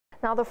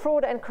Now, the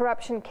fraud and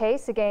corruption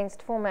case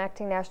against former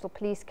Acting National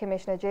Police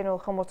Commissioner General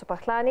Khomotso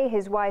Phahlane,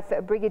 his wife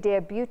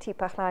Brigadier Beauty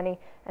Phahlane,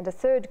 and a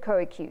third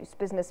co-accused,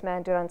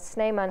 businessman Durandt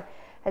Snyman,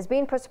 has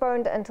been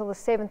postponed until the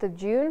 7th of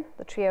June.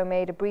 The trio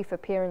made a brief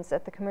appearance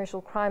at the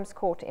Commercial Crimes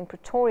Court in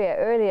Pretoria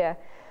earlier.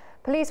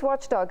 Police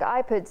watchdog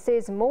IPID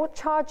says more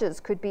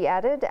charges could be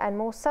added and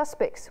more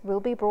suspects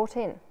will be brought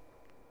in.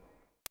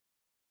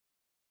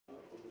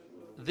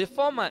 The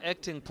former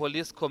Acting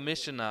Police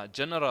Commissioner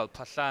General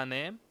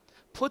Phahlane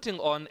putting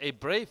on a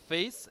brave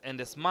face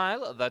and a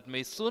smile that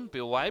may soon be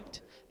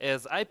wiped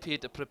as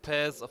IPID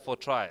prepares for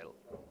trial.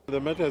 The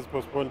matter is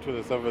postponed to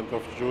the 7th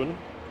of June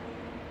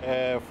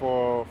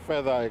for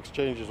further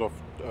exchanges of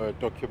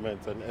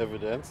documents and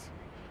evidence.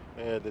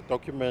 The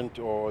document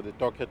or the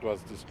docket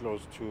was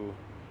disclosed to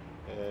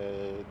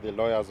the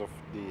lawyers of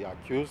the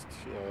accused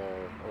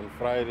on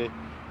Friday,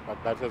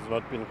 but that has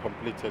not been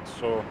completed,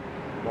 so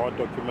more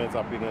documents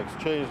are being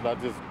exchanged.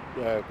 That is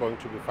going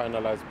to be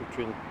finalized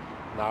between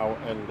now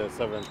and the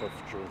 7th of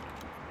June.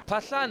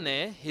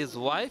 Phahlane, his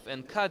wife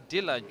and car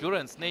dealer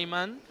Durandt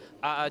Snyman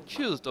are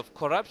accused of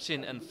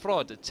corruption and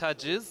fraud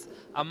charges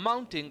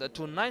amounting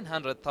to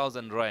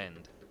 900,000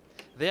 rand.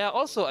 They are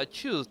also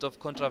accused of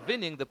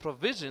contravening the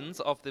provisions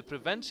of the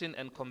Prevention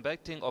and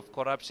Combating of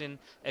Corruption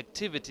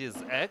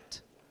Activities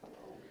Act.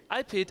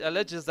 IPID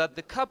alleges that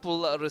the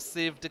couple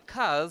received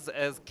cars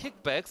as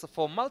kickbacks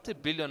for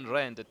multi-billion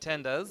rand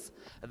tenders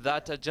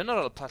that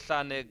General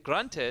Phahlane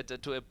granted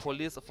to a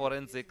police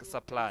forensic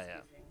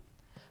supplier.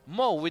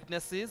 More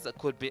witnesses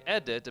could be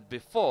added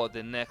before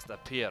the next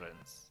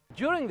appearance.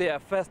 During their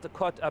first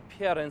court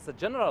appearance,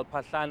 General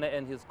Phahlane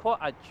and his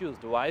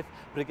co-accused wife,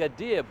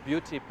 Brigadier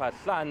Beauty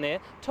Phahlane,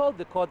 told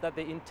the court that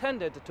they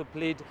intended to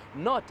plead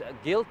not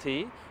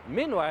guilty.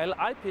 Meanwhile,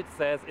 IPID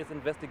says its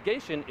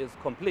investigation is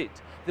complete.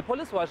 The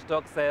police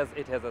watchdog says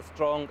it has a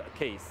strong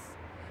case.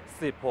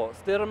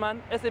 SABC,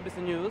 SABC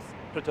News,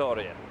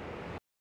 Pretoria.